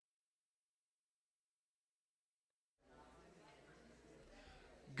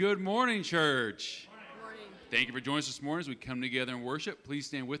Good morning, church. Good morning. Thank you for joining us this morning as we come together and worship. Please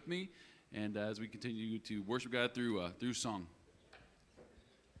stand with me, and as we continue to worship God through song.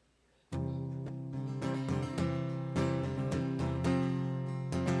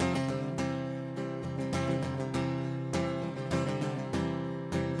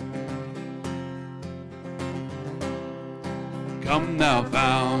 Come thou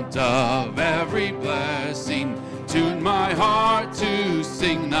fount of every blessing, tune my heart to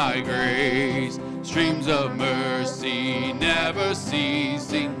sing thy grace. Streams of mercy never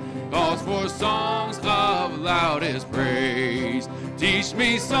ceasing, calls for songs of loudest praise. Teach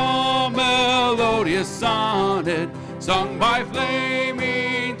me some melodious sonnet, sung by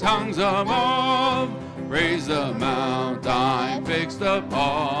flaming tongues above. Praise the mount I'm fixed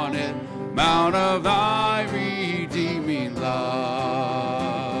upon it, mount of thy redeeming love.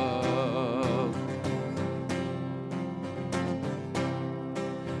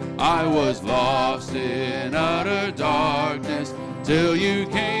 I was lost in utter darkness till you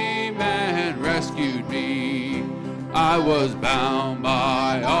came and rescued me. I was bound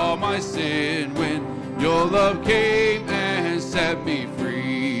by all my sin when your love came and set me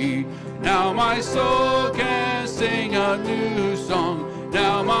free. Now my soul can sing a new song.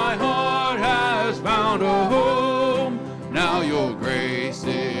 Now my heart has found a home. Now your grace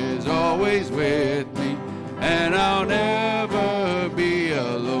is always with me, and I'll never be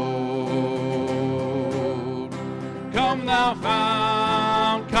alone. Come thou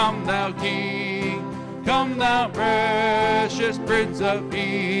fount, come thou King, come thou precious Prince of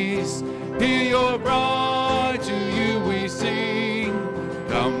Peace. Hear your bride, to you we sing.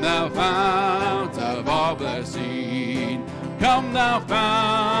 Come thou fount of all blessing. Come thou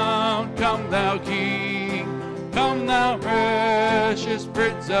fount, come thou King, come thou precious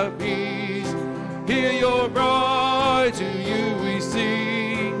Prince of Peace. Hear your bride, to you we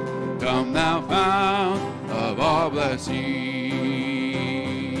sing. Come thou fount of all blessing.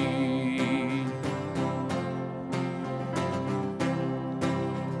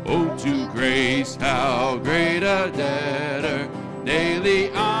 Oh, to grace how great a debtor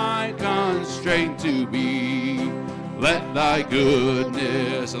daily I constrain to be. Let thy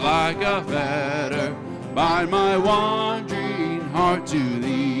goodness like a fetter bind my wandering heart to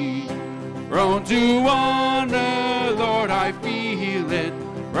thee. Prone to wander, Lord, I feel it.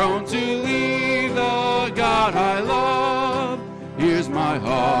 Prone to leave the God I love. Here's my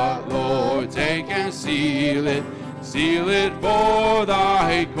heart, Lord, take and seal it. Seal it for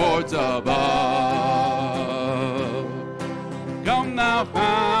thy courts above. Come thou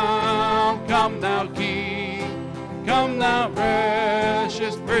fount, come thou King, come thou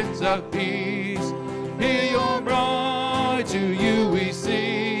precious Prince of Peace. Hear your bride, to you we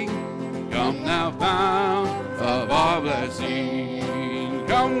sing. Come thou fount of our blessing.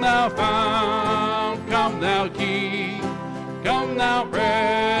 Come thou fount, come thou King, come thou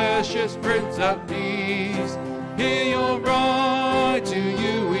precious Prince of Peace. Hear your bride, to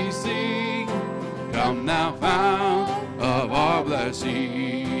you we sing. Come thou fount of our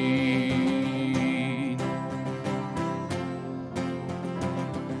blessing.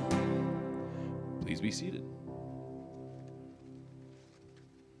 Please be seated.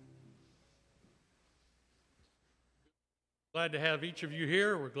 Glad to have each of you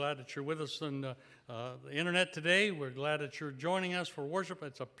here. We're glad that you're with us on the internet today. We're glad that you're joining us for worship.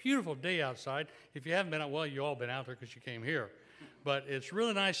 It's a beautiful day outside. If you haven't been out, well, you all been out there because you came here. But it's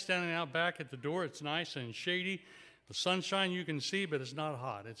really nice standing out back at the door. It's nice and shady. The sunshine you can see, but it's not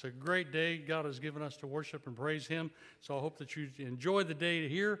hot. It's a great day God has given us to worship and praise Him. So I hope that you enjoy the day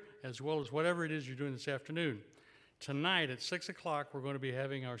here as well as whatever it is you're doing this afternoon. Tonight at 6 o'clock, we're going to be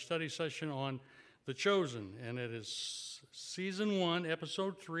having our study session on The Chosen, and it is Season 1,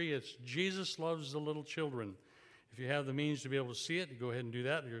 Episode 3. It's Jesus Loves the Little Children. If you have the means to be able to see it, go ahead and do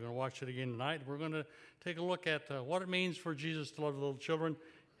that. You're going to watch it again tonight. We're going to take a look at what it means for Jesus to love the little children,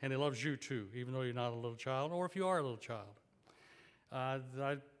 and He loves you too, even though you're not a little child, or if you are a little child. I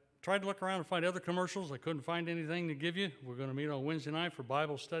tried to look around and find other commercials. I couldn't find anything to give you. We're going to meet on Wednesday night for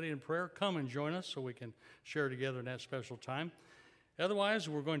Bible study and prayer. Come and join us so we can share together in that special time. Otherwise,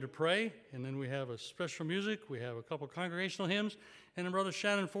 we're going to pray, and then we have a special music. We have a couple congregational hymns, and then Brother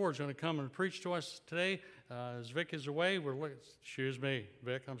Shannon Ford is going to come and preach to us today. As Vic is away, excuse me,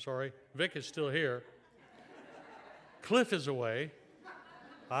 Vic, I'm sorry. Vic is still here. Cliff is away.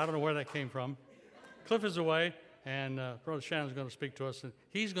 I don't know where that came from. Cliff is away, and Brother Shannon is going to speak to us, and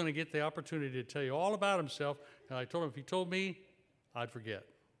he's going to get the opportunity to tell you all about himself. And I told him if he told me, I'd forget.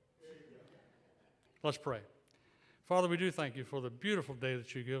 Let's pray. Father, we do thank you for the beautiful day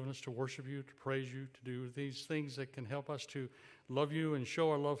that you've given us to worship you, to praise you, to do these things that can help us to love you and show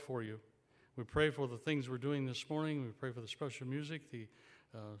our love for you. We pray for the things we're doing this morning. We pray for the special music, the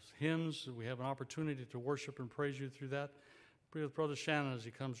hymns. We have an opportunity to worship and praise you through that. Pray with Brother Shannon as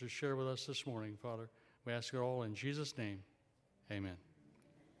he comes to share with us this morning, Father. We ask it all in Jesus' name. Amen.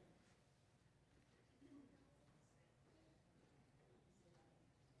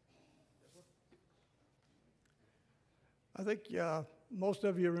 I think most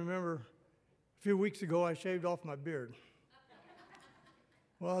of you remember a few weeks ago I shaved off my beard.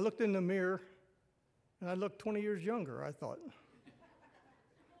 Well, I looked in the mirror and I looked 20 years younger, I thought.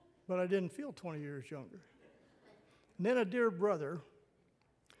 But I didn't feel 20 years younger. And then a dear brother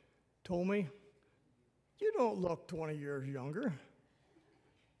told me, "You don't look 20 years younger."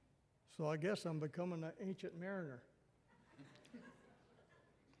 So I guess I'm becoming an ancient mariner.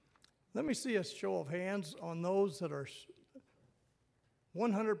 Let me see a show of hands on those that are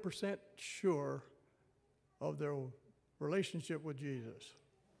 100% sure of their relationship with Jesus.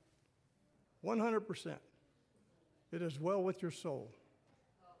 100%. It is well with your soul.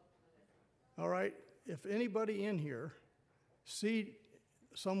 All right, if anybody in here see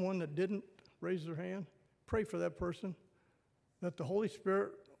someone that didn't raise their hand, pray for that person, that the Holy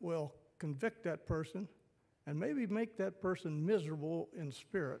Spirit will convict that person and maybe make that person miserable in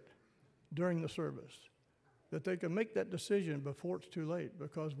spirit during the service, that they can make that decision before it's too late,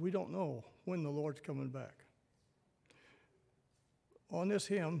 because we don't know when the Lord's coming back. On this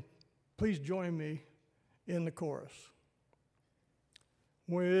hymn, please join me in the chorus.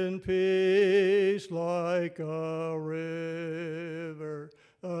 When peace like a river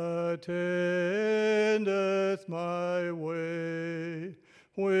attendeth my way,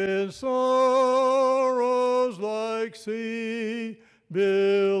 when sorrows like sea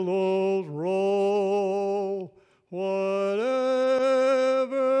billows roll, whatever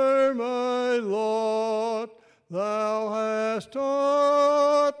my lot, thou hast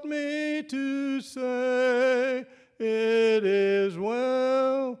taught me to say, it is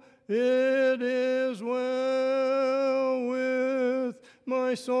well with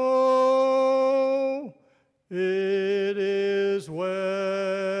my soul, it is well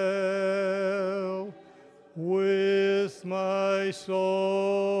with my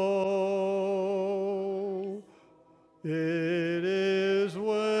soul. It is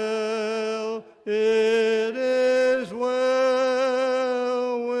well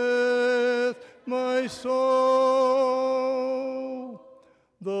with my soul.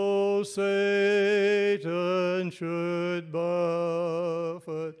 Though Satan should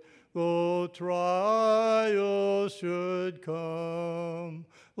buffet, though trials should come,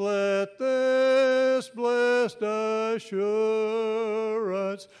 let this blessed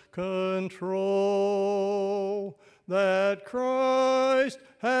assurance control, that Christ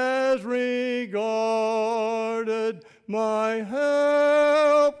has regarded my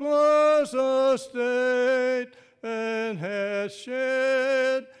helpless estate and has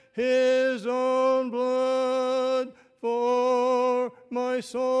shed his own blood for my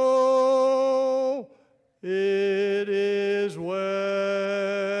soul. It is well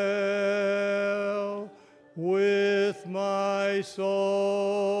with my soul.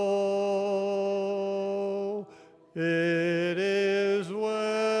 It is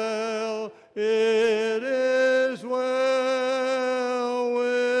well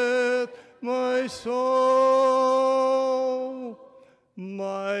with my soul.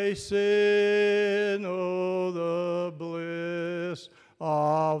 My sin, oh, the bliss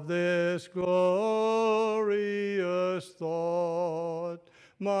of this glorious thought.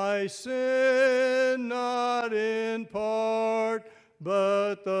 My sin not in part,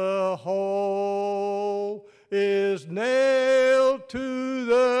 but the whole is nailed to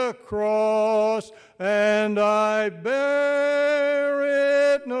the cross, and I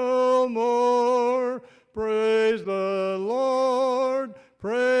bear it no more. Praise the Lord,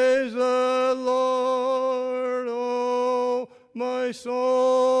 oh my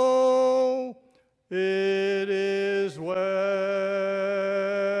soul. It is well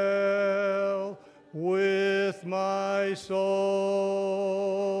with my soul.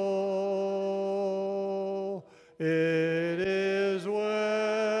 It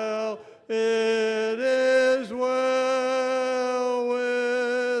is well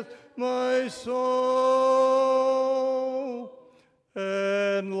with my soul.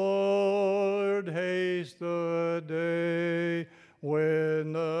 And Lord, haste the day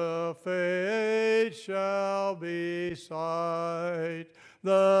when the faith shall be sight,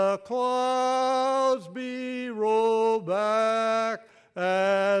 the clouds be rolled back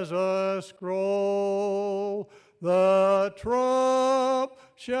as a scroll, the trump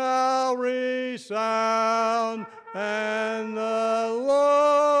shall resound, and the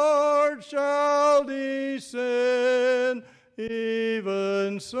Lord shall descend.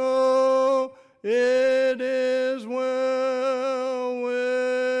 Even so, it is well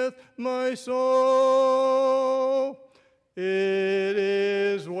with my soul. It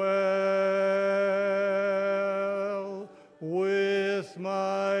is well with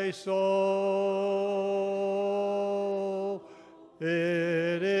my soul.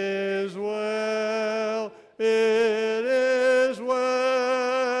 It is well, it is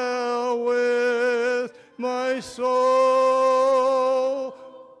well with my soul.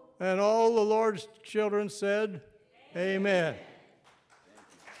 And all the Lord's children said, Amen.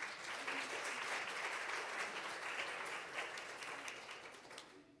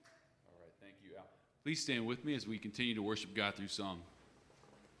 Please stand with me as we continue to worship God through song.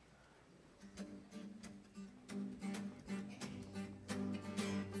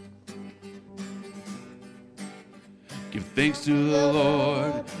 Give thanks to the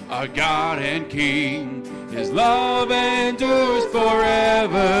Lord, our God and King. His love endures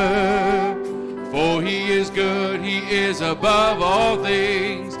forever. For he is good, he is above all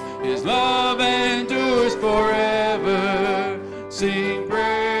things. His love endures forever. Sing praise,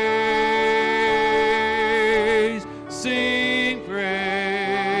 sing praise.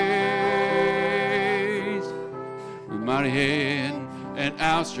 With mighty hand and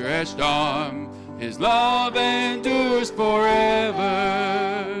outstretched arm, his love endures forever.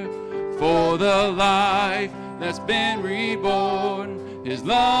 For the life that's been reborn, his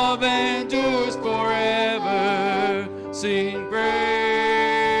love endures forever. Sing praise,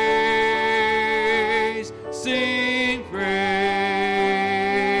 sing praise,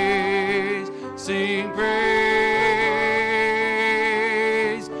 sing praise,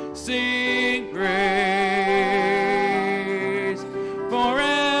 sing praise.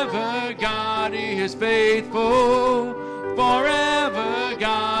 Forever God is faithful, forever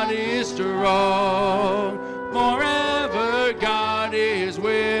God is strong, forever God is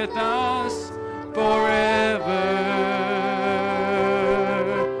with us, forever,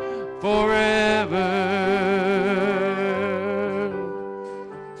 forever.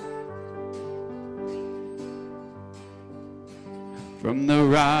 From the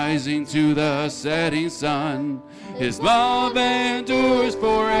rising to the setting sun, his love endures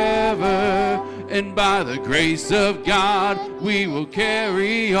forever, and by the grace of God we will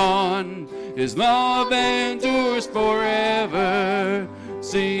carry on. His love endures forever.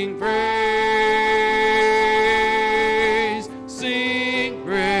 Sing praise, sing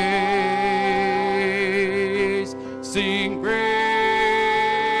praise, sing praise,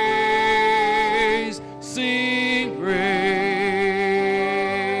 sing praise.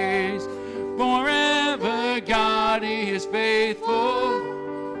 Forever God is faithful,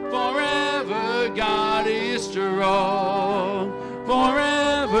 forever God is strong,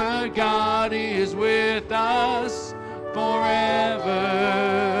 forever God is with us, forever,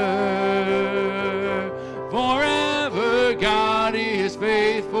 forever God is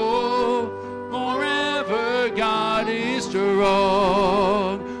faithful, forever God is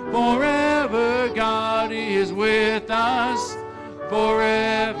strong, forever God is with us,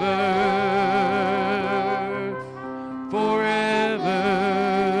 forever, forever.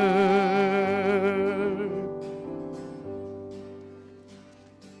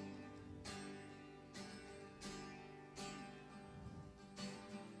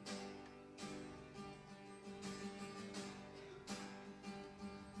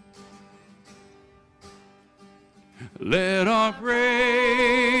 Let our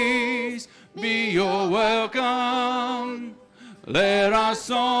praise be your welcome. Let our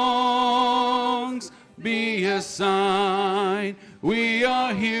songs be a sign we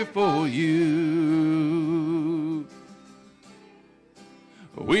are here for you.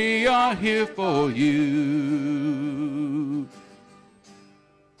 We are here for you.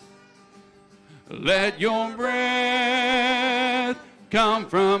 Let your breath come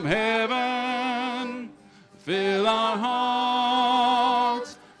from heaven. Fill our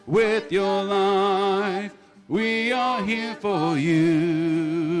hearts with your life. We are here for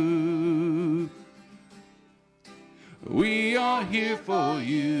you. We are here for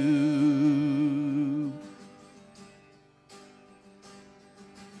you.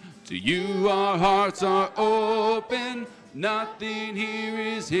 To you our hearts are open. Nothing here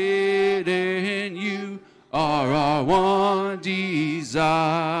is hidden. You are our one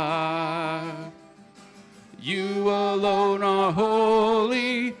desire. You alone are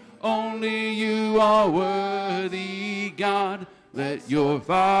holy, only you are worthy, God. let your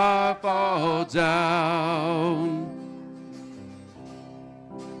fire fall down.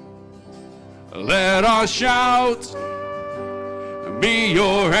 Let our shout be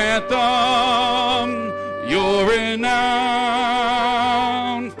your anthem, your renown,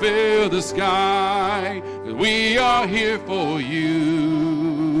 fill the sky, 'cause we are here for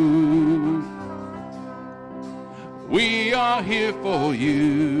you. We are here for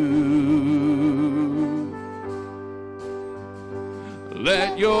you.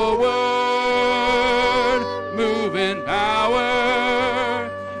 Let your word move in power,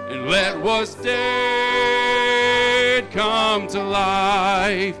 and let what's dead come to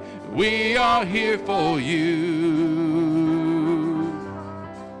life. We are here for you.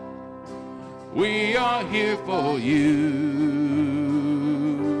 We are here for you.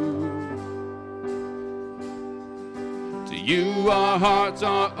 To you our hearts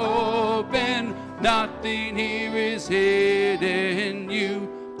are open, nothing here is hidden. You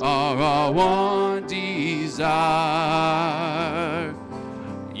are our one desire.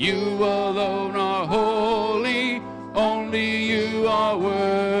 You alone are holy, only you are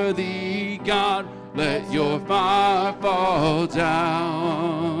worthy, God. Let your fire fall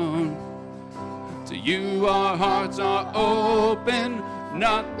down. To you our hearts are open,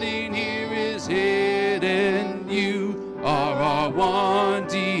 nothing here is hidden. You are our one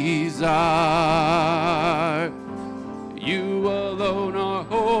desire. You alone are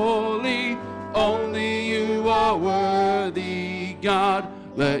holy, only you are worthy, God.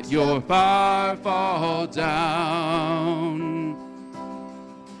 Let your fire fall down.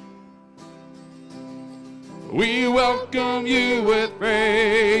 We welcome you with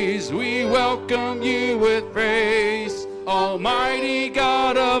praise. We welcome you with praise. Almighty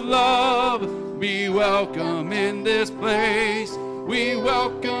God of love, be welcome in this place. We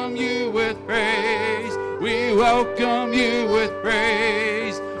welcome you with praise. We welcome you with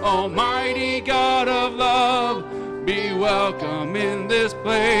praise. Almighty God of love, be welcome in this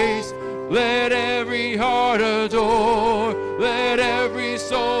place. Let every heart adore, let every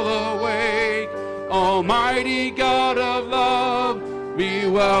soul awake. Almighty God of love, be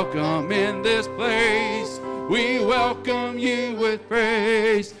welcome in this place. We welcome you with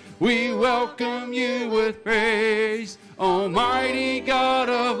praise. We welcome you with praise. Almighty God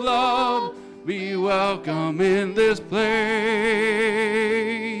of love, be welcome in this place.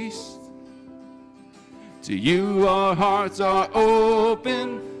 To you our hearts are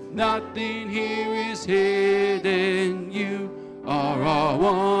open, nothing here is hidden. You are our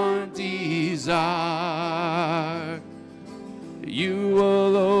one desire. You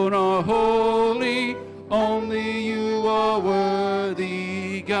alone are holy, only you are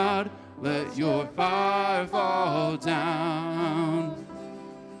worthy, God. Let your fire fall down.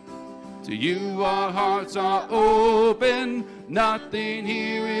 To you our hearts are open, nothing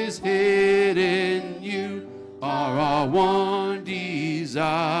here is hidden. You are our one desire.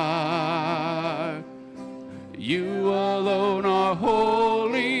 You alone are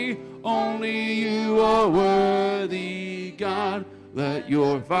holy, only you are worthy, God. Let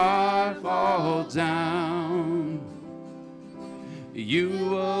your fire fall down. You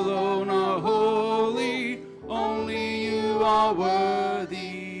alone are holy, only you are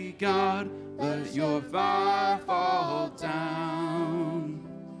worthy, God. Let your fire fall down.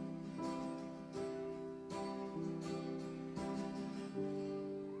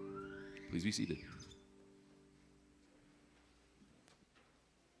 Please be seated.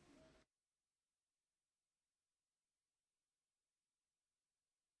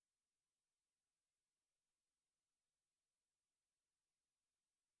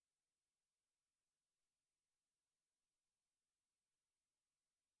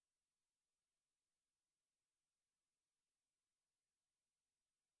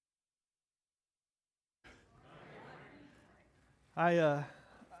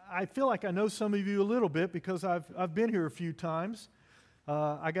 I feel like I know some of you a little bit because I've been here a few times.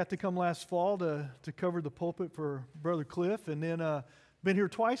 I got to come last fall to cover the pulpit for Brother Cliff, and then been here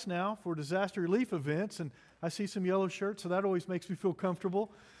twice now for disaster relief events, and I see some yellow shirts, so that always makes me feel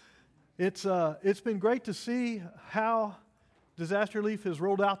comfortable. It's been great to see how disaster relief has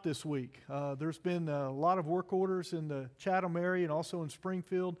rolled out this week. There's been a lot of work orders in the Chatham area and also in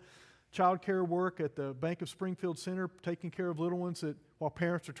Springfield. Child care work at the Bank of Springfield Center, taking care of little ones while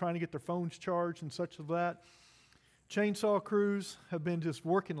parents are trying to get their phones charged and such of that. Chainsaw crews have been just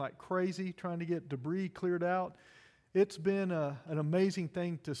working like crazy, trying to get debris cleared out. It's been an amazing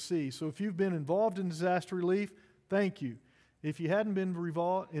thing to see. So if you've been involved in disaster relief, thank you. If you hadn't been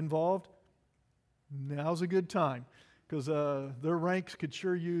involved, now's a good time, because their ranks could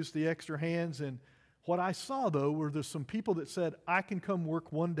sure use the extra hands, and What I saw, though, were there's some people that said, I can come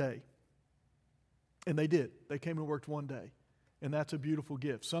work one day. And they did. They came and worked one day. And that's a beautiful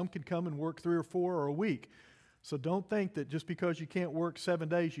gift. Some can come and work 3 or 4 or a week. So don't think that just because you can't work 7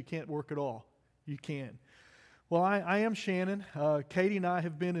 days, you can't work at all. You can. Well, I am Shannon. Katie and I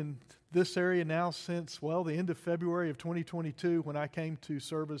have been in this area now since, well, the end of February of 2022 when I came to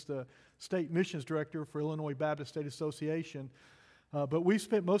serve as the State Missions Director for Illinois Baptist State Association. But we've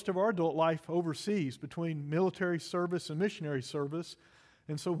spent most of our adult life overseas between military service and missionary service.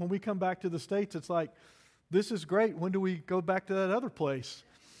 And so when we come back to the States, it's like, this is great. When do we go back to that other place?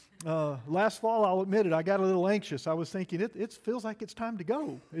 Last fall, I'll admit it, I got a little anxious. I was thinking, it feels like it's time to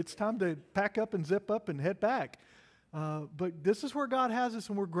go. It's time to pack up and zip up and head back. But this is where God has us,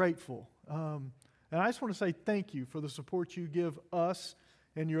 and we're grateful. And I just want to say thank you for the support you give us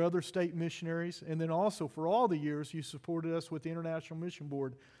and your other state missionaries, and then also for all the years you supported us with the International Mission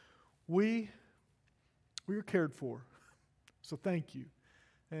Board. We are cared for, so thank you.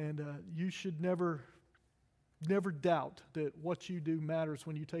 And you should never doubt that what you do matters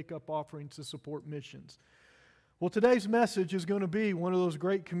when you take up offerings to support missions. Well, today's message is going to be one of those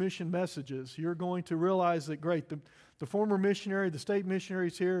Great Commission messages. You're going to realize that, great, the former missionary, the state missionary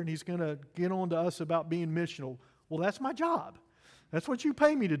is here, and he's going to get on to us about being missional. Well, that's my job. That's what you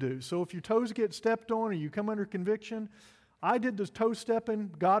pay me to do. So if your toes get stepped on or you come under conviction, I did the toe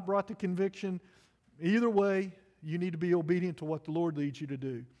stepping, God brought the conviction. Either way, you need to be obedient to what the Lord leads you to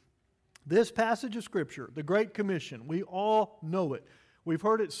do. This passage of Scripture, the Great Commission, we all know it. We've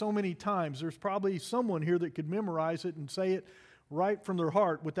heard it so many times. There's probably someone here that could memorize it and say it right from their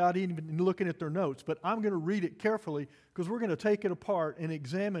heart without even looking at their notes. But I'm going to read it carefully because we're going to take it apart and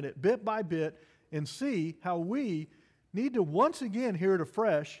examine it bit by bit and see how we need to once again hear it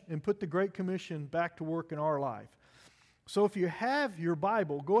afresh and put the Great Commission back to work in our life. So if you have your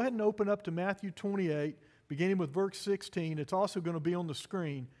Bible, go ahead and open up to Matthew 28, beginning with verse 16. It's also going to be on the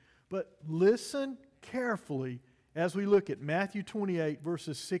screen. But listen carefully as we look at Matthew 28,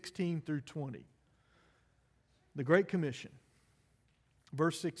 verses 16 through 20. The Great Commission.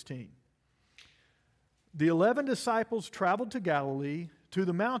 Verse 16. The 11 disciples traveled to Galilee, to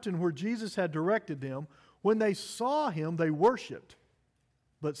the mountain where Jesus had directed them. When they saw him, they worshiped,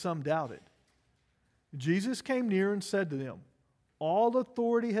 but some doubted. Jesus came near and said to them, All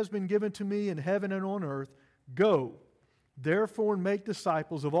authority has been given to me in heaven and on earth. Go, therefore, and make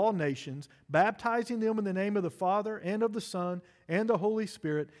disciples of all nations, baptizing them in the name of the Father and of the Son and the Holy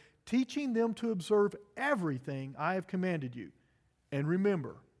Spirit, teaching them to observe everything I have commanded you. And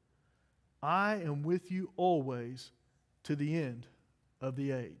remember, I am with you always to the end of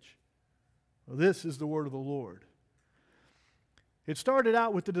the age. Well, this is the word of the Lord. It started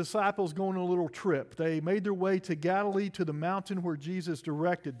out with the disciples going on a little trip. They made their way to Galilee, to the mountain where Jesus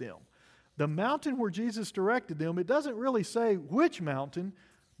directed them. The mountain where Jesus directed them, it doesn't really say which mountain,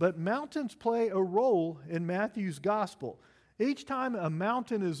 but mountains play a role in Matthew's gospel. Each time a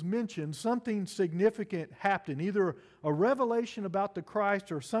mountain is mentioned, something significant happened, either a revelation about the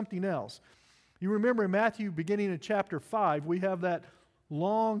Christ or something else. You remember in Matthew, beginning in chapter 5, we have that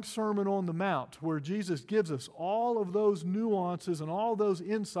long Sermon on the Mount where Jesus gives us all of those nuances and all those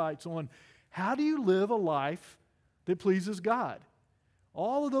insights on how do you live a life that pleases God.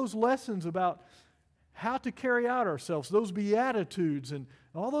 All of those lessons about how to carry out ourselves, those Beatitudes and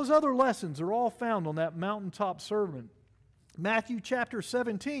all those other lessons are all found on that mountaintop sermon. Matthew chapter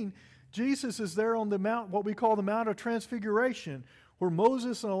 17, Jesus is there on the mount, what we call the Mount of Transfiguration, where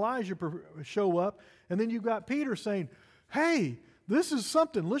Moses and Elijah show up, and then you've got Peter saying, hey, this is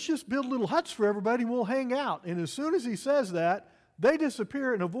something. Let's just build little huts for everybody and we'll hang out. And as soon as he says that, they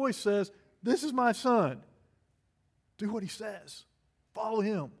disappear and a voice says, this is my son. Do what he says. Follow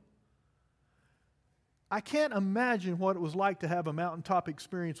him. I can't imagine what it was like to have a mountaintop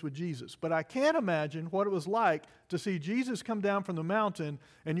experience with Jesus, but I can imagine what it was like to see Jesus come down from the mountain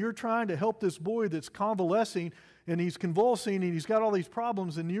and you're trying to help this boy that's convalescing and he's convulsing and he's got all these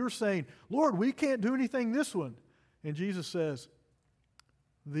problems and you're saying, Lord, we can't do anything this one. And Jesus says,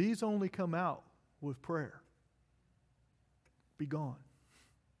 these only come out with prayer. Be gone.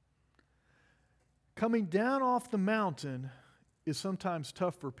 Coming down off the mountain is sometimes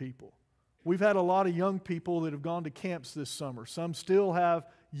tough for people. We've had a lot of young people that have gone to camps this summer. Some still have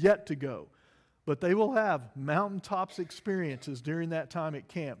yet to go. But they will have mountaintops experiences during that time at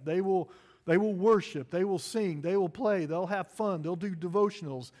camp. They will worship. They will sing. They will play. They'll have fun. They'll do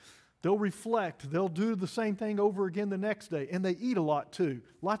devotionals. They'll reflect. They'll do the same thing over again the next day. And they eat a lot too.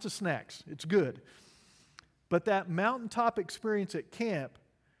 Lots of snacks. It's good. But that mountaintop experience at camp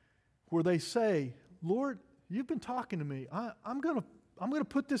where they say, Lord, you've been talking to me. I'm going to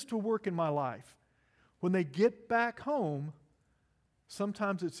put this to work in my life. when they get back home,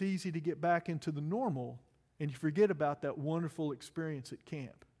 sometimes it's easy to get back into the normal and you forget about that wonderful experience at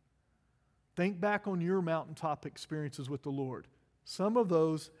camp. Think back on your mountaintop experiences with the Lord. Some of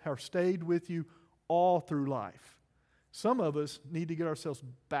those have stayed with you all through life. Some of us need to get ourselves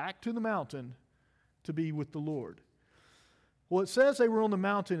back to the mountain to be with the Lord. Well, it says they were on the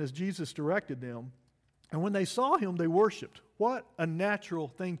mountain as Jesus directed them, and when they saw him, they worshiped. What a natural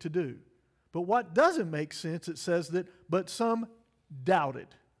thing to do. But what doesn't make sense, it says that, but some doubted.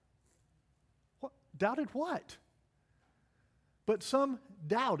 What? Doubted what? But some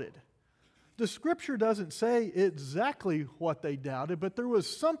doubted. The scripture doesn't say exactly what they doubted, but there was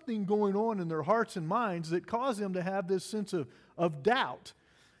something going on in their hearts and minds that caused them to have this sense of doubt.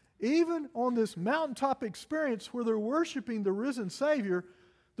 Even on this mountaintop experience where they're worshiping the risen Savior,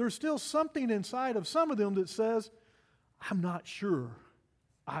 there's still something inside of some of them that says, I'm not sure.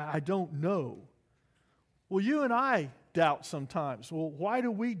 I don't know. Well, you and I doubt sometimes. Well, why do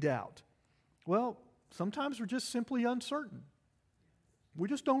we doubt? Well, sometimes we're just simply uncertain. We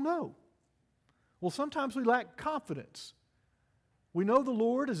just don't know. Well, sometimes we lack confidence. We know the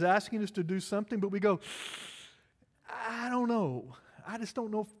Lord is asking us to do something, but we go, I don't know. I just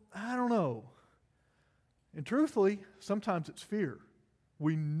don't know. I don't know. And truthfully, sometimes it's fear.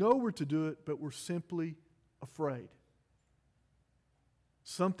 We know we're to do it, but we're simply afraid.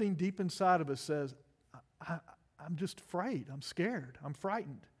 Something deep inside of us says, I'm just afraid. I'm scared. I'm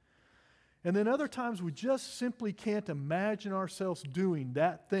frightened. And then other times we just simply can't imagine ourselves doing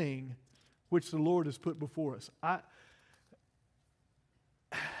that thing which the Lord has put before us. I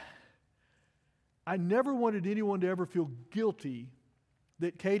never wanted anyone to ever feel guilty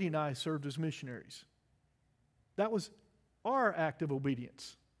that Katie and I served as missionaries. That was our act of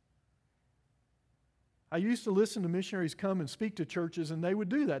obedience. I used to listen to missionaries come and speak to churches, and they would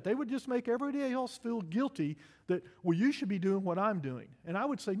do that. They would just make everybody else feel guilty that, well, you should be doing what I'm doing. And I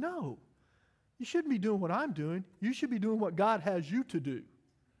would say, no, you shouldn't be doing what I'm doing. You should be doing what God has you to do.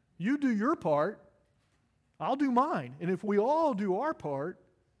 You do your part, I'll do mine. And if we all do our part,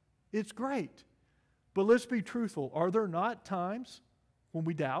 it's great. But let's be truthful. Are there not times when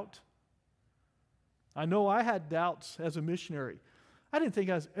we doubt? I know I had doubts as a missionary. I didn't think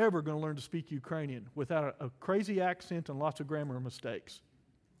I was ever going to learn to speak Ukrainian without a crazy accent and lots of grammar mistakes.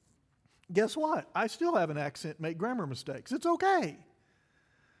 Guess what? I still have an accent and make grammar mistakes. It's okay.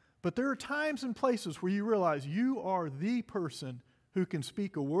 But there are times and places where you realize you are the person who can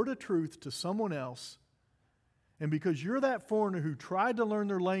speak a word of truth to someone else, and because you're that foreigner who tried to learn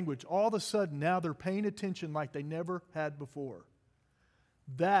their language, all of a sudden now they're paying attention like they never had before.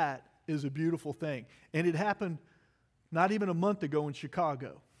 That is a beautiful thing. And it happened not even a month ago in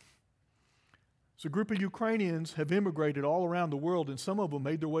Chicago. So a group of Ukrainians have immigrated all around the world, and some of them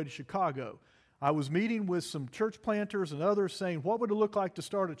made their way to Chicago. I was meeting with some church planters and others saying, what would it look like to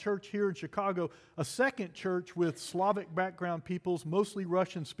start a church here in Chicago, a second church with Slavic background peoples, mostly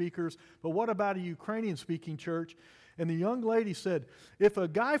Russian speakers, but what about a Ukrainian-speaking church? And the young lady said, if a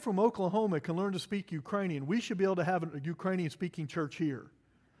guy from Oklahoma can learn to speak Ukrainian, we should be able to have a Ukrainian-speaking church here.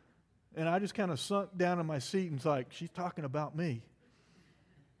 And I just kind of sunk down in my seat and was like, she's talking about me.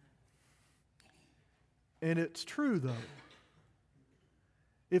 And it's true, though.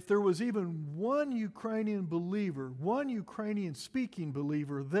 If there was even one Ukrainian believer, one Ukrainian-speaking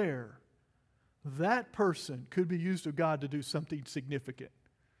believer there, that person could be used of God to do something significant,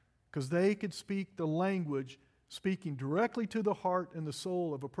 because they could speak the language, speaking directly to the heart and the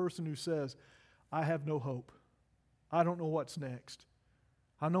soul of a person who says, I have no hope. I don't know what's next.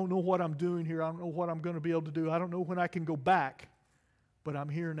 I don't know what I'm doing here. I don't know what I'm going to be able to do. I don't know when I can go back, but I'm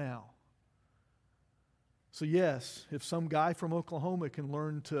here now. So yes, if some guy from Oklahoma can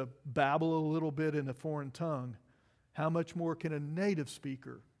learn to babble a little bit in a foreign tongue, how much more can a native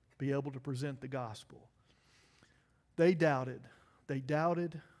speaker be able to present the gospel? They doubted. They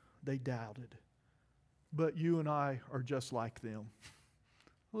doubted. They doubted. But you and I are just like them.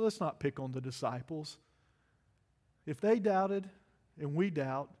 Well, let's not pick on the disciples. If they doubted and we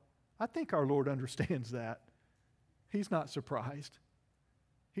doubt, I think our Lord understands that. He's not surprised.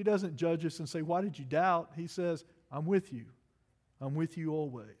 He doesn't judge us and say, why did you doubt? He says, I'm with you. I'm with you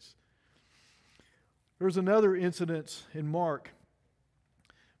always. There's another incident in Mark.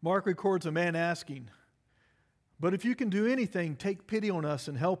 Mark records a man asking, but if you can do anything, take pity on us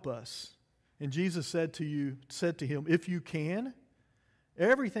and help us. And Jesus said to him, if you can,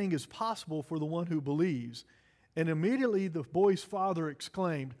 everything is possible for the one who believes. And immediately the boy's father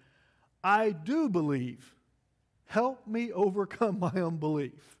exclaimed, I do believe. Help me overcome my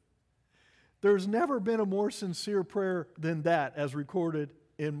unbelief. There's never been a more sincere prayer than that as recorded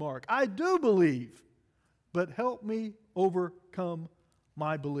in Mark. I do believe. but help me overcome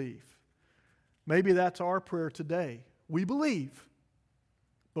my belief. Maybe that's our prayer today. We believe,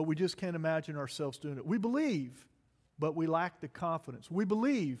 but we just can't imagine ourselves doing it. We believe, but we lack the confidence. We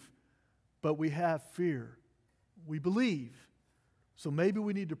believe, but we have fear. We believe. So maybe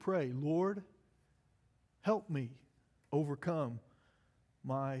we need to pray, Lord, help me overcome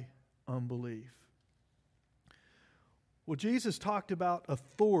my unbelief. Well, Jesus talked about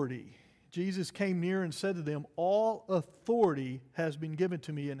authority. Jesus came near and said to them, all authority has been given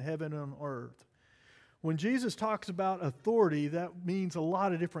to me in heaven and on earth. When Jesus talks about authority, that means a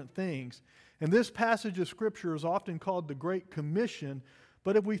lot of different things. And this passage of Scripture is often called the Great Commission.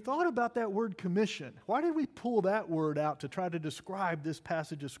 But if we thought about that word commission, why did we pull that word out to try to describe this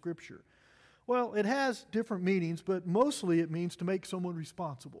passage of Scripture? Well, it has different meanings, but mostly it means to make someone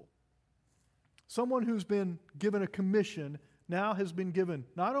responsible. Someone who's been given a commission now has been given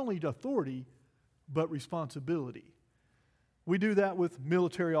not only authority, but responsibility. We do that with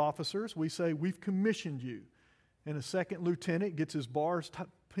military officers. We say, we've commissioned you. And a second lieutenant gets his bars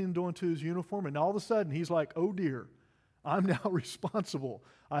pinned onto his uniform, and all of a sudden he's like, oh dear, I'm now responsible.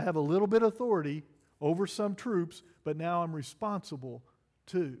 I have a little bit of authority over some troops, but now I'm responsible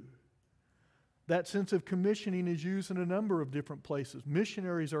too. That sense of commissioning is used in a number of different places.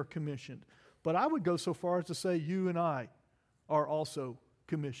 Missionaries are commissioned. But I would go so far as to say you and I are also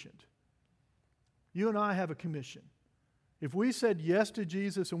commissioned. You and I have a commission. If we said yes to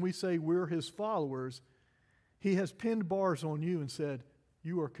Jesus and we say we're His followers, He has pinned bars on you and said,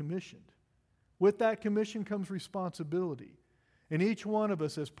 you are commissioned. With that commission comes responsibility. And each one of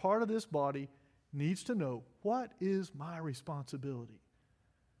us as part of this body needs to know, what is my responsibility?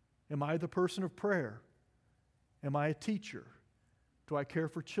 Am I the person of prayer? Am I a teacher? Do I care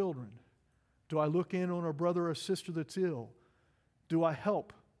for children? Do I look in on a brother or sister that's ill? Do I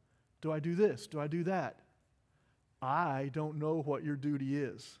help? Do I do this? Do I do that? I don't know what your duty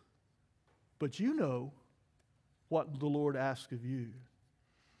is, but you know what the Lord asks of you.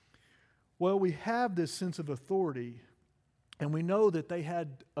 Well, we have this sense of authority, and we know that they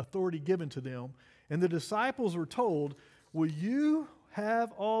had authority given to them, and the disciples were told, will you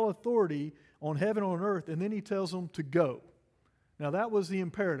have all authority on heaven and on earth? And then He tells them to go. Now that was the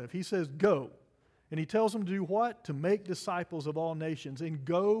imperative. He says go. And He tells them to do what? To make disciples of all nations. And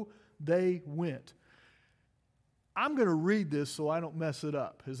go they went. I'm going to read this so I don't mess it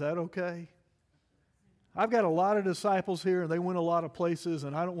up. Is that okay? I've got a lot of disciples here, and they went a lot of places,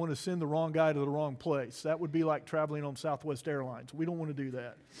 and I don't want to send the wrong guy to the wrong place. That would be like traveling on Southwest Airlines. We don't want to do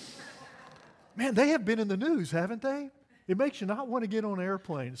that. Man, they have been in the news, haven't they? It makes you not want to get on an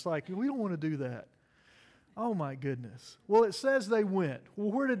airplane. It's like, we don't want to do that. Oh, my goodness. Well, it says they went.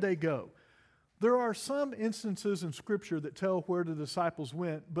 Well, where did they go? There are some instances in Scripture that tell where the disciples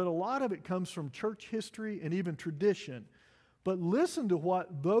went, but a lot of it comes from church history and even tradition. But listen to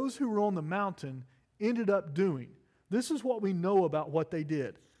what those who were on the mountain ended up doing. This is what we know about what they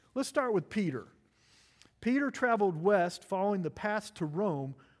did. Let's start with Peter. Peter traveled west following the path to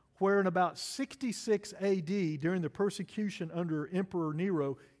Rome, where in about 66 AD, during the persecution under Emperor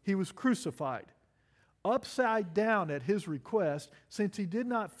Nero, he was crucified. Upside down at his request, since he did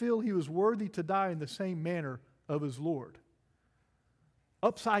not feel he was worthy to die in the same manner of his Lord.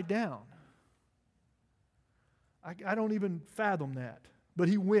 Upside down. I don't even fathom that. But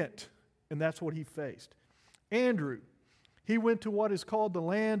he went, and that's what he faced. Andrew, he went to what is called the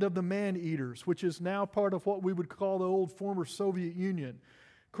land of the man-eaters, which is now part of what we would call the old former Soviet Union.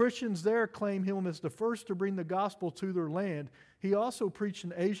 Christians there claim him as the first to bring the gospel to their land. He also preached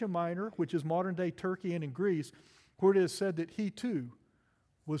in Asia Minor, which is modern-day Turkey, and in Greece, where it is said that he too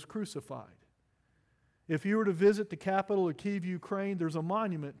was crucified. If you were to visit the capital of Kyiv, Ukraine, there's a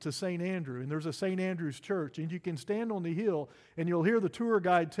monument to St. Andrew, and there's a St. Andrew's church, and you can stand on the hill, and you'll hear the tour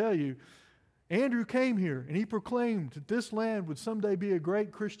guide tell you, Andrew came here, and he proclaimed that this land would someday be a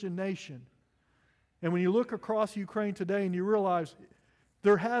great Christian nation. And when you look across Ukraine today and you realize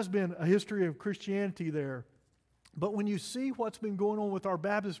there has been a history of Christianity there. But when you see what's been going on with our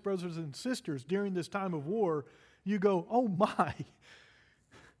Baptist brothers and sisters during this time of war, you go, oh my.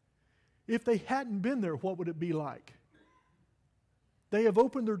 If they hadn't been there, what would it be like? They have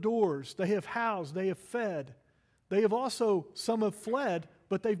opened their doors. They have housed. They have fed. They have also, some have fled,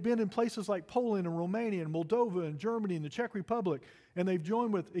 but they've been in places like Poland and Romania and Moldova and Germany and the Czech Republic. And they've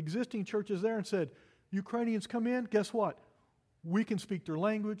joined with existing churches there and said, Ukrainians come in, guess what? We can speak their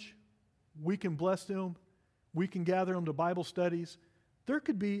language. We can bless them. We can gather them to Bible studies. There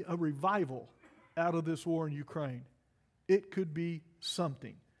could be a revival out of this war in Ukraine. It could be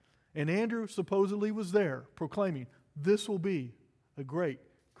something. And Andrew supposedly was there proclaiming, this will be a great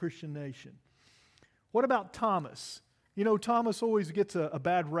Christian nation. What about Thomas? You know, Thomas always gets a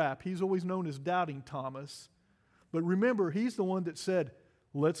bad rap. He's always known as Doubting Thomas. But remember, he's the one that said,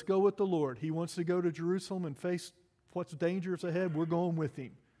 let's go with the Lord. He wants to go to Jerusalem and face what's dangerous ahead. We're going with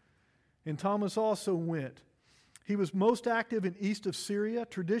him. And Thomas also went. He was most active in east of Syria.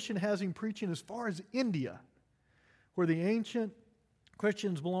 Tradition has him preaching as far as India, where the ancient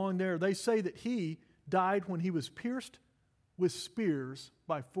Christians belong there. They say that he died when he was pierced with spears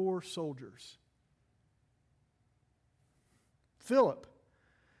by 4 soldiers. Philip.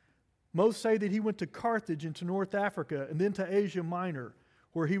 Most say that he went to Carthage into North Africa and then to Asia Minor,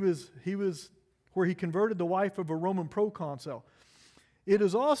 where he converted the wife of a Roman proconsul. It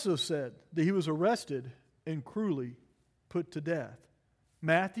is also said that he was arrested and cruelly put to death.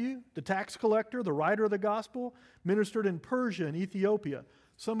 Matthew, the tax collector, the writer of the gospel, ministered in Persia and Ethiopia.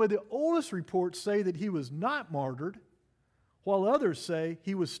 Some of the oldest reports say that he was not martyred, while others say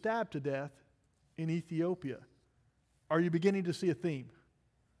he was stabbed to death in Ethiopia. Are you beginning to see a theme?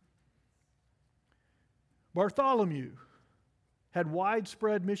 Bartholomew had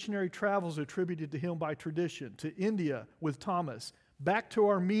widespread missionary travels attributed to him by tradition, to India with Thomas, back to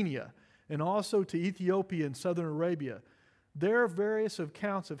Armenia, and also to Ethiopia and southern Arabia. There are various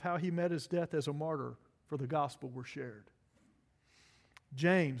accounts of how he met his death as a martyr for the gospel were shared.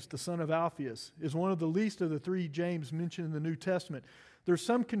 James, the son of Alphaeus, is one of the least of the 3 James mentioned in the New Testament. There's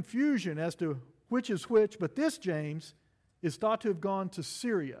some confusion as to which is which, but this James is thought to have gone to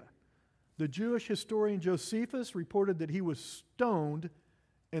Syria. The Jewish historian Josephus reported that he was stoned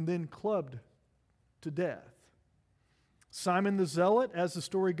and then clubbed to death. Simon the Zealot, as the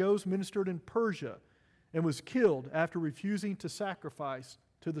story goes, ministered in Persia and was killed after refusing to sacrifice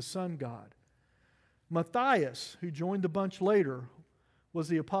to the sun god. Matthias, who joined the bunch later, was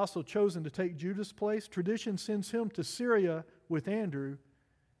the apostle chosen to take Judas' place. Tradition sends him to Syria with Andrew,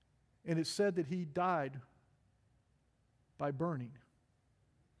 and it's said that he died by burning.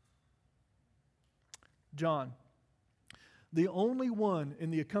 John, the only one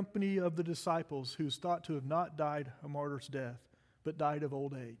in the company of the disciples who's thought to have not died a martyr's death, but died of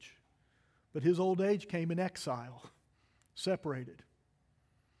old age. But his old age came in exile, separated.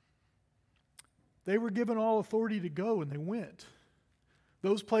 They were given all authority to go, and they went.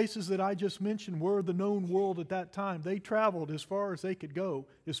 Those places that I just mentioned were the known world at that time. They traveled as far as they could go,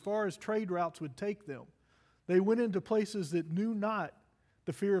 as far as trade routes would take them. They went into places that knew not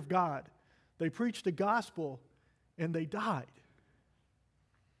the fear of God. They preached the gospel, and they died.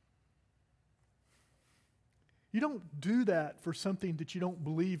 You don't do that for something that you don't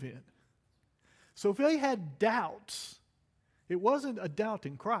believe in. So if they had doubts, it wasn't a doubt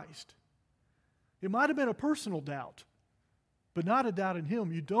in Christ. It might have been a personal doubt, but not a doubt in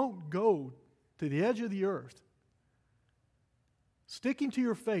Him. You don't go to the edge of the earth, sticking to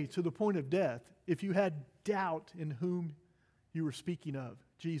your faith to the point of death, if you had doubt in whom you were speaking of,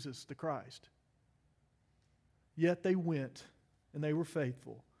 Jesus the Christ. Yet they went, and they were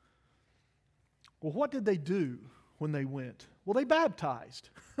faithful. Well, what did they do when they went? Well, they baptized.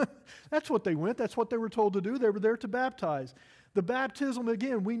 That's what they went. That's what they were told to do. They were there to baptize. The baptism,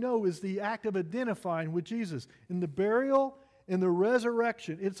 again, we know is the act of identifying with Jesus. In the burial, in the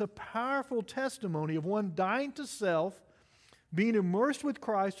resurrection, it's a powerful testimony of one dying to self, being immersed with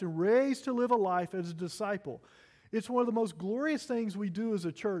Christ, and raised to live a life as a disciple. It's one of the most glorious things we do as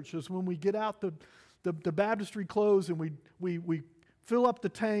a church is when we get out the baptistry clothes and we fill up the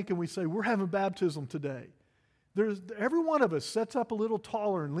tank and we say, we're having baptism today. Every one of us sets up a little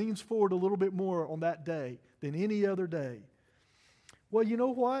taller and leans forward a little bit more on that day than any other day. Well, you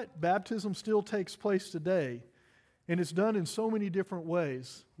know what? Baptism still takes place today, and it's done in so many different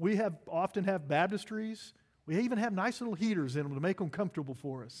ways. We often have baptistries. We even have nice little heaters in them to make them comfortable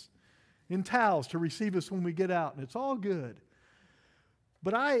for us, and towels to receive us when we get out, and it's all good.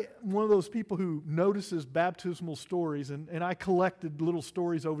 But I'm one of those people who notices baptismal stories, and I collected little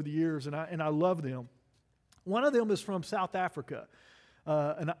stories over the years, and I love them. One of them is from South Africa.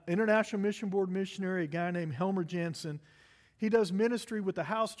 An International Mission Board missionary, a guy named Helmer Jansen. He does ministry with the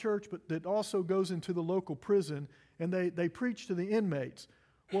house church, but that also goes into the local prison, and they preach to the inmates.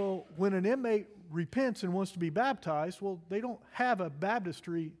 Well, when an inmate repents and wants to be baptized, well, they don't have a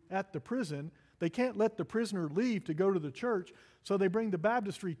baptistry at the prison. They can't let the prisoner leave to go to the church, so they bring the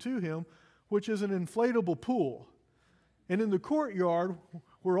baptistry to him, which is an inflatable pool. And in the courtyard,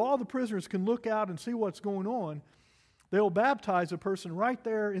 where all the prisoners can look out and see what's going on, they'll baptize a person right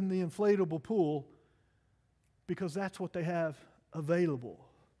there in the inflatable pool because that's what they have available.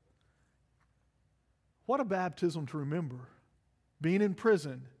 What a baptism to remember, being in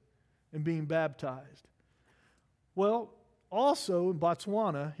prison and being baptized. Well, Also in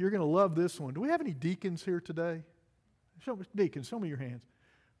Botswana, you're going to love this one. Do we have any deacons here today? Deacons, show me your hands.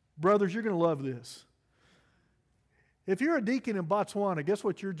 Brothers, you're going to love this. If you're a deacon in Botswana, guess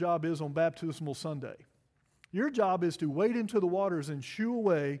what your job is on Baptismal Sunday? Your job is to wade into the waters and shoo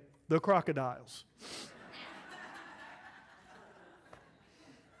away the crocodiles.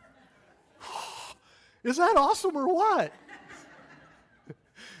 Is that awesome or what?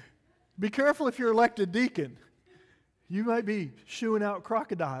 Be careful if you're elected deacon. You might be shooing out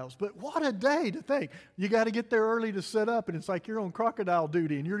crocodiles. But what a day to think. You got to get there early to set up, and it's like you're on crocodile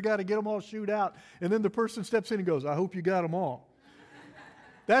duty, and you've got to get them all shooed out. And then the person steps in and goes, I hope you got them all.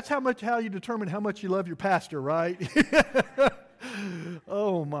 That's how you determine how much you love your pastor, right?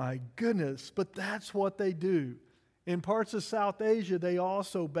 Oh, my goodness. But that's what they do. In parts of South Asia, they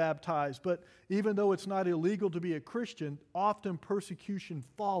also baptize. But even though it's not illegal to be a Christian, often persecution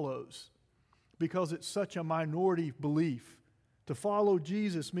follows because it's such a minority belief. To follow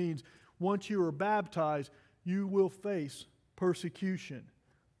Jesus means once you are baptized, you will face persecution.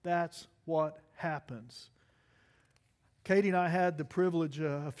 That's what happens. Katie and I had the privilege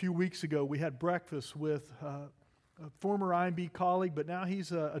a few weeks ago. We had breakfast with a former IMB colleague, but now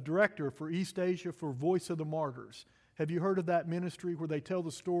he's a director for East Asia for Voice of the Martyrs. Have you heard of that ministry where they tell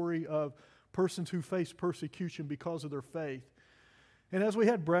the story of persons who face persecution because of their faith? And as we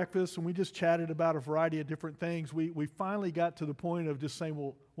had breakfast and we just chatted about a variety of different things, we finally got to the point of just saying,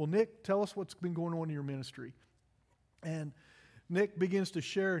 well, Nick, tell us what's been going on in your ministry. And Nick begins to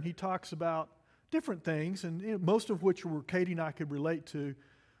share, and he talks about different things, and most of which were Katie and I could relate to.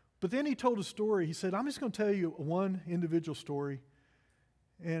 But then he told a story. He said, I'm just going to tell you one individual story.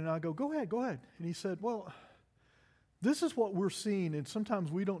 And I go ahead. And he said, well, this is what we're seeing, and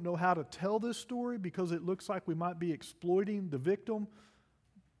sometimes we don't know how to tell this story because it looks like we might be exploiting the victim,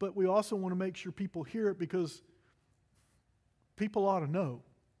 but we also want to make sure people hear it because people ought to know.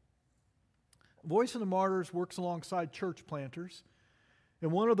 Voice of the Martyrs works alongside church planters,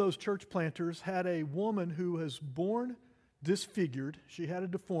 and one of those church planters had a woman who was born disfigured. She had a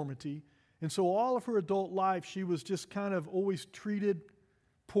deformity, and so all of her adult life she was just kind of always treated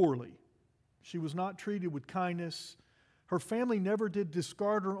poorly. She was not treated with kindness. Her family never did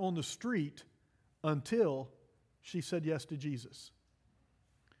discard her on the street until she said yes to Jesus.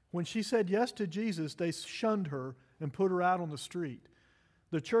 When she said yes to Jesus, they shunned her and put her out on the street.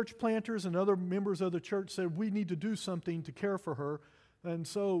 The church planters and other members of the church said, we need to do something to care for her. And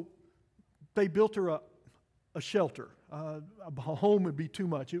so they built her a shelter. A home would be too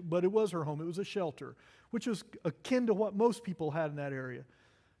much, but it was her home. It was a shelter, which was akin to what most people had in that area.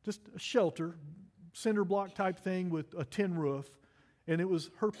 Just a shelter, cinder block type thing with a tin roof, and it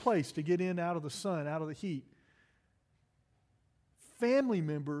was her place to get in out of the sun, out of the heat. Family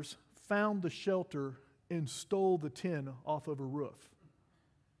members found the shelter and stole the tin off of her roof,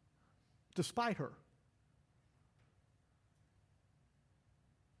 despite her.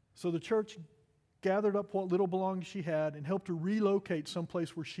 So the church gathered up what little belongings she had and helped her relocate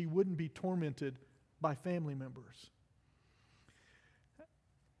someplace where she wouldn't be tormented by family members.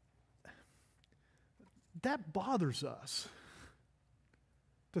 That bothers us,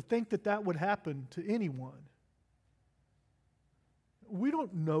 to think that that would happen to anyone. We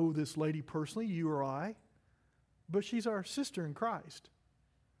don't know this lady personally, you or I, but she's our sister in Christ.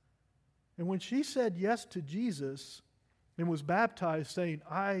 And when she said yes to Jesus and was baptized saying,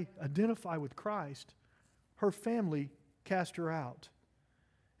 I identify with Christ, her family cast her out.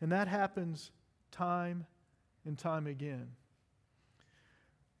 And that happens time and time again.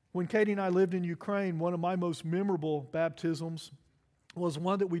 When Katie and I lived in Ukraine, one of my most memorable baptisms was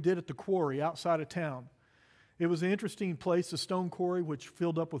one that we did at the quarry outside of town. It was an interesting place, a stone quarry, which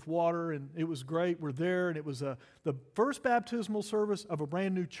filled up with water, and it was great. We're there, and it was the first baptismal service of a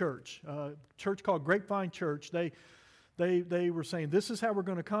brand new church, a church called Grapevine Church. They were saying, this is how we're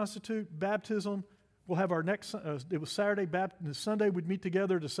going to constitute baptism. We'll have our next, it was Saturday, Sunday we'd meet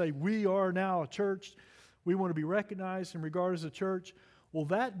together to say, we are now a church. We want to be recognized and regarded as a church. Well,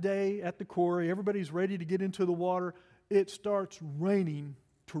 that day at the quarry, everybody's ready to get into the water. It starts raining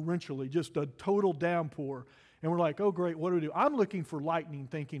torrentially, just a total downpour. And we're like, oh, great, what do we do? I'm looking for lightning,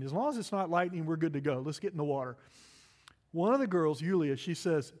 thinking, as long as it's not lightning, we're good to go. Let's get in the water. One of the girls, Yulia, she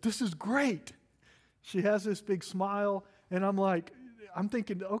says, this is great. She has this big smile, and I'm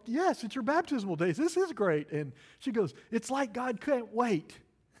thinking, oh, yes, it's your baptismal days. This is great. And she goes, it's like God can't wait.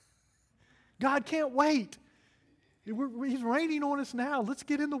 God can't wait. He's raining on us now. Let's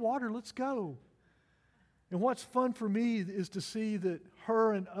get in the water. Let's go. And what's fun for me is to see that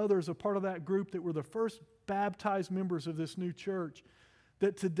her and others are part of that group that were the first baptized members of this new church,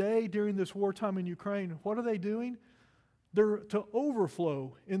 that today, during this wartime in Ukraine, what are they doing? They're to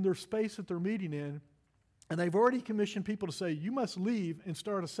overflow in their space that they're meeting in. And they've already commissioned people to say, you must leave and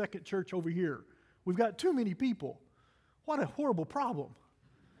start a second church over here. We've got too many people. What a horrible problem.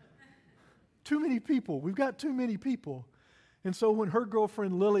 Too many people. We've got too many people. And so when her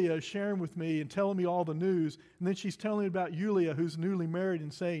girlfriend Lilia is sharing with me and telling me all the news, and then she's telling me about Yulia, who's newly married,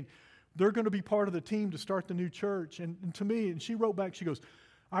 and saying, they're going to be part of the team to start the new church. And to me, and she wrote back, she goes,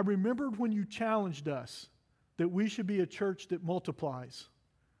 I remembered when you challenged us that we should be a church that multiplies.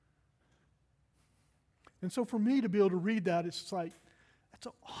 And so for me to be able to read that, it's just like, that's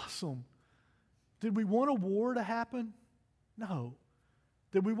awesome. Did we want a war to happen? No.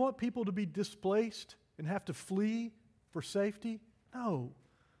 Did we want people to be displaced and have to flee for safety? No.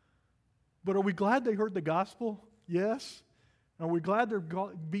 But are we glad they heard the gospel? Yes. Are we glad they're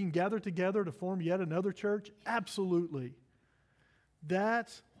being gathered together to form yet another church? Absolutely.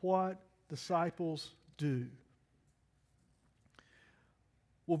 That's what disciples do.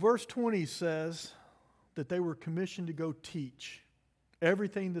 Well, verse 20 says that they were commissioned to go teach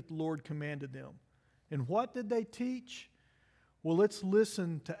everything that the Lord commanded them. And what did they teach? Well, let's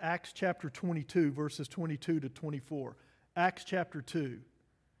listen to Acts chapter 22, verses 22 to 24. Acts chapter 2.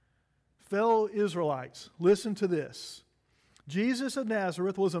 Fellow Israelites, listen to this. Jesus of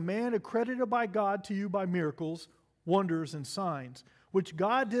Nazareth was a man accredited by God to you by miracles, wonders, and signs, which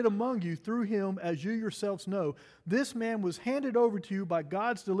God did among you through him, as you yourselves know. This man was handed over to you by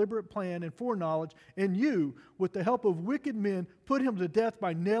God's deliberate plan and foreknowledge, and you, with the help of wicked men, put him to death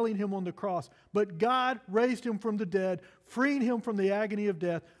by nailing him on the cross. But God raised him from the dead, freeing him from the agony of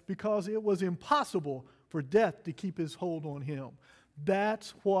death, because it was impossible for death to keep his hold on him.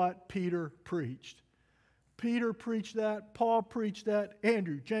 That's what Peter preached. Peter preached that, Paul preached that,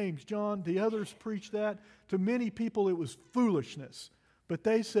 Andrew, James, John, the others preached that. To many people it was foolishness. But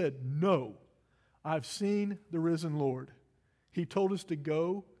they said, no, I've seen the risen Lord. He told us to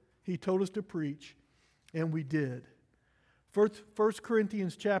go, he told us to preach, and we did. 1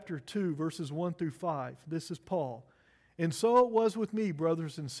 Corinthians chapter 2, verses 1 through 5. This is Paul. And so it was with me,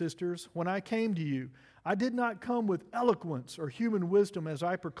 brothers and sisters, when I came to you. I did not come with eloquence or human wisdom as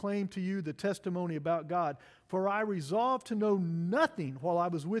I proclaimed to you the testimony about God, for I resolved to know nothing while I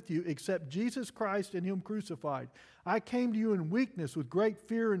was with you except Jesus Christ and him crucified. I came to you in weakness with great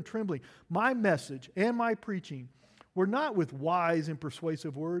fear and trembling. My message and my preaching were not with wise and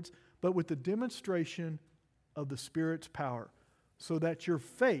persuasive words, but with the demonstration of the Spirit's power, so that your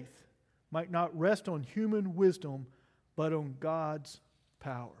faith might not rest on human wisdom, but on God's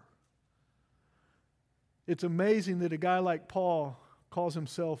power. It's amazing that a guy like Paul calls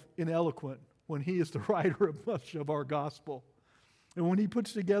himself ineloquent when he is the writer of much of our gospel. And when he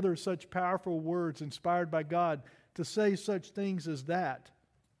puts together such powerful words inspired by God to say such things as that,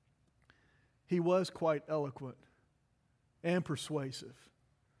 he was quite eloquent and persuasive.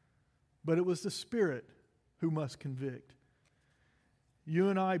 But it was the Spirit who must convict. You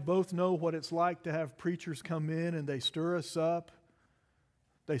and I both know what it's like to have preachers come in and they stir us up.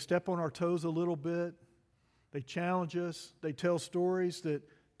 They step on our toes a little bit. They challenge us. They tell stories that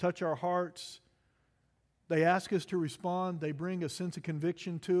touch our hearts. They ask us to respond. They bring a sense of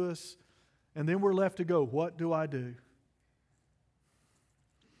conviction to us. And then we're left to go, what do I do?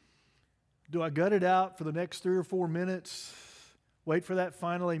 Do I gut it out for the next 3 or 4 minutes, wait for that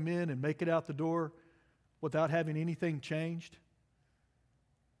final amen, and make it out the door without having anything changed?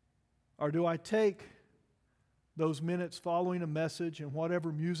 Or do I take those minutes following a message and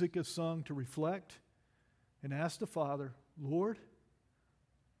whatever music is sung to reflect and ask the Father, Lord,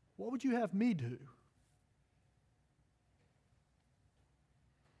 what would you have me do?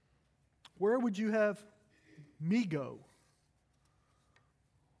 Where would you have me go?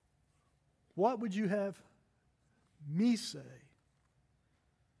 What would you have me say?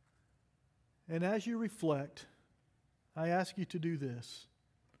 And as you reflect, I ask you to do this.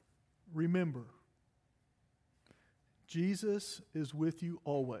 Remember, Jesus is with you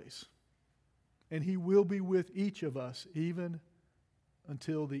always. And he will be with each of us even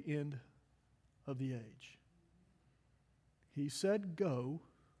until the end of the age. He said go.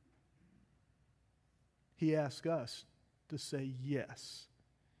 He asked us to say yes.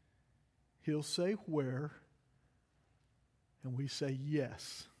 He'll say where, and we say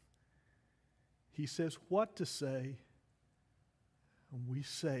yes. He says what to say, and we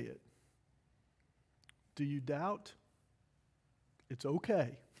say it. Do you doubt? It's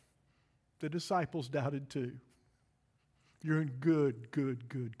okay. The disciples doubted too. You're in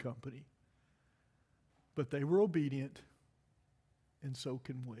good company. But they were obedient, and so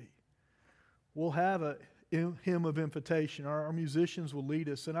can we. We'll have a hymn of invitation. Our musicians will lead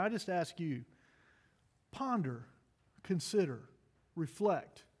us. And I just ask you, ponder, consider,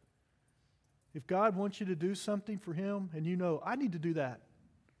 reflect. If God wants you to do something for Him and you know, I need to do that,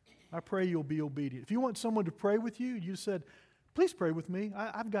 I pray you'll be obedient. If you want someone to pray with you, you said, please pray with me.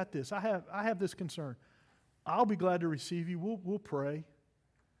 I've got this. I have this concern. I'll be glad to receive you. We'll pray.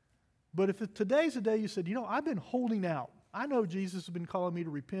 But if today's the day you said, I've been holding out. I know Jesus has been calling me to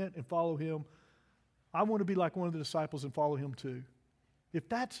repent and follow Him. I want to be like one of the disciples and follow Him too. If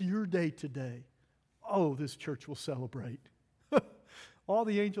that's your day today, this church will celebrate. All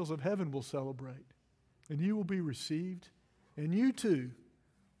the angels of heaven will celebrate. And you will be received. And you too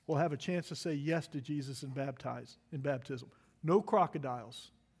will have a chance to say yes to Jesus in baptism. No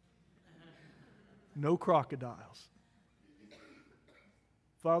crocodiles. No crocodiles.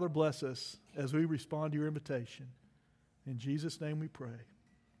 Father, bless us as we respond to your invitation. In Jesus' name we pray.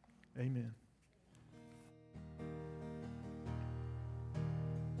 Amen.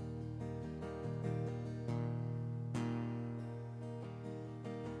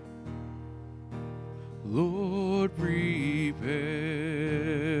 Lord, prepare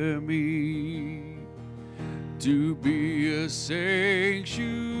me to be a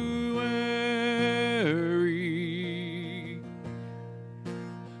sanctuary,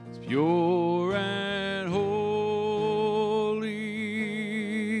 pure and holy,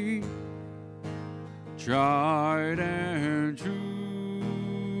 tried and true,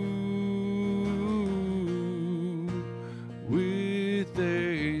 with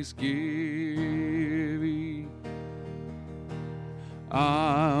thanksgiving.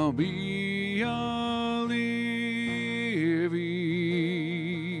 I'll be a living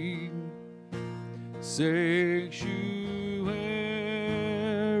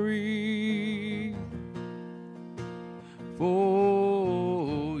sanctuary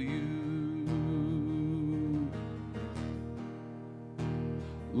for you.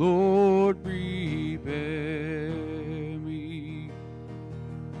 Lord, prepare me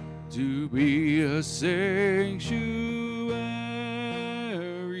to be a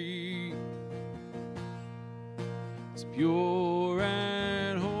sanctuary, pure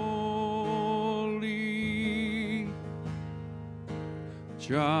and holy,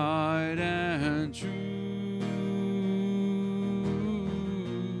 tried and true,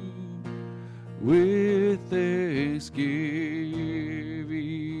 with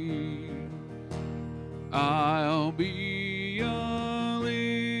thanksgiving. I'll be a living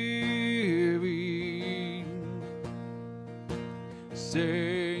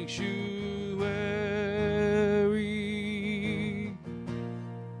sanctuary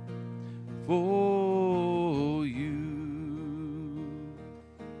for you.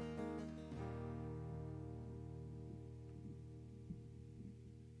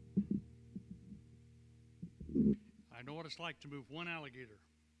 I know what it's like to move one alligator.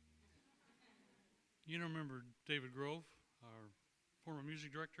 You remember David Grove, our former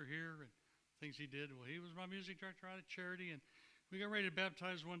music director here, and things he did. Well, he was my music director out of Charity, and we got ready to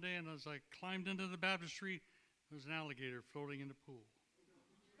baptize one day, and as I climbed into the baptistry, there was an alligator floating in the pool.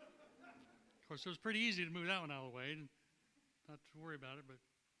 Of course, it was pretty easy to move that one out of the way, and not to worry about it, but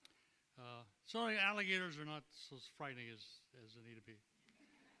so alligators are not so frightening as they need to be.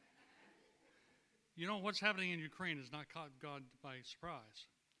 What's happening in Ukraine has not caught God by surprise.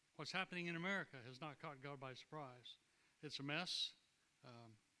 What's happening in America has not caught God by surprise. It's a mess.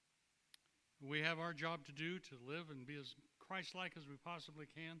 We have our job to do to live and be as Christ-like as we possibly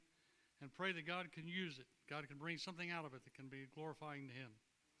can, and pray that God can use it. God can bring something out of it that can be glorifying to Him,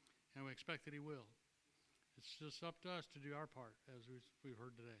 and we expect that He will. It's just up to us to do our part, as we've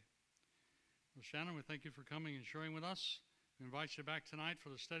heard today. Well, Shannon, we thank you for coming and sharing with us. We invite you back tonight for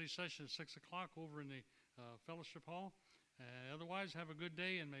the study session at 6 o'clock over in the fellowship hall. Otherwise, have a good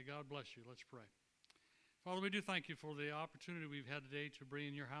day, and may God bless you. Let's pray. Father, we do thank you for the opportunity we've had today to bring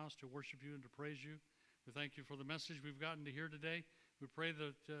in your house, to worship you and to praise you. We thank you for the message we've gotten to hear today. We pray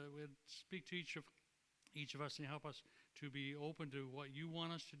that we'd speak to each of us and help us to be open to what you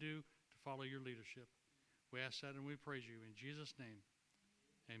want us to do, to follow your leadership. We ask that and we praise you. In Jesus' name,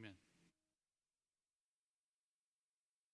 amen.